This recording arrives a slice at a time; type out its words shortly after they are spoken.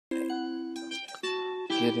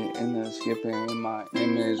get it in there, skipping in my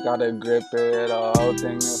image, gotta grip it, the whole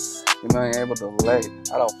thing is, you ain't able to lay.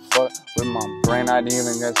 I don't fuck with my brain, I didn't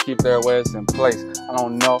even just keep their ways in place. I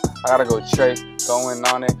don't know, I gotta go trace, going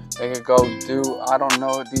on it, make it go do. I don't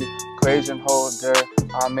know the equation holder,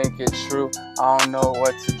 I make it true. I don't know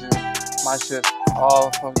what to do. My shit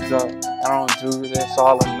all fucked up. I don't do this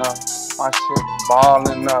all enough. My shit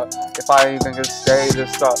balling up. If I even could say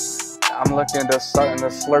this up, I'm looking to something to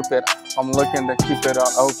slurp it. I'm looking to keep it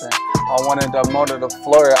on open. I wanted to motor the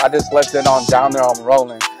floor. I just left it on down there. I'm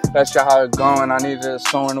rolling. That's just how it going. I needed a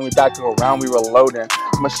song and we back around. We were loading.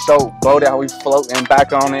 I'm a show boat how we floating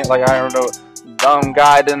back on it like I heard a dumb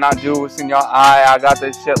guy did not do what's in your eye. I got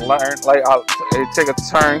this shit learned. Like I'll take a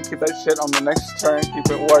turn, keep that shit on the next turn, keep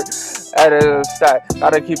it work. Edit a stack,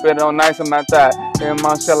 gotta keep it on nice. I'm at that. Hitting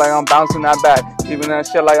my shit like I'm bouncing that back, keeping that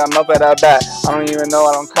shit like I'm up at that bat. I don't even know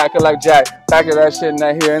I don't crack it like Jack. Back of that shit in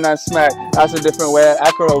that here and that smack. That's a different way of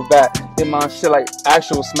acrobat. Hit my shit like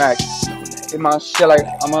actual smack. Hit my shit like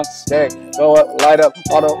I'm on stage. Go up, light up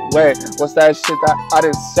all the way. What's that shit that I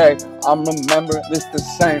didn't say? I'm remembering this the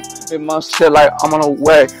same. Hit my shit like I'm on a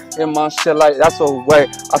way. Hit my shit like that's a way.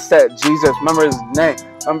 I said Jesus, remember his name.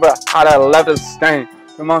 Remember how that left a stain.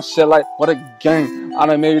 Hit my shit like what a game. I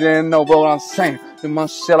done maybe didn't know but what I'm saying. Hit my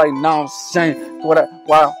shit like now I'm saying. What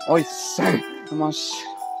I'm always saying. Hit my shit.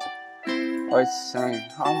 Always saying.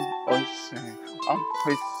 I'm always saying. I'm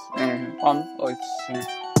always saying. I'm always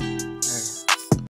saying.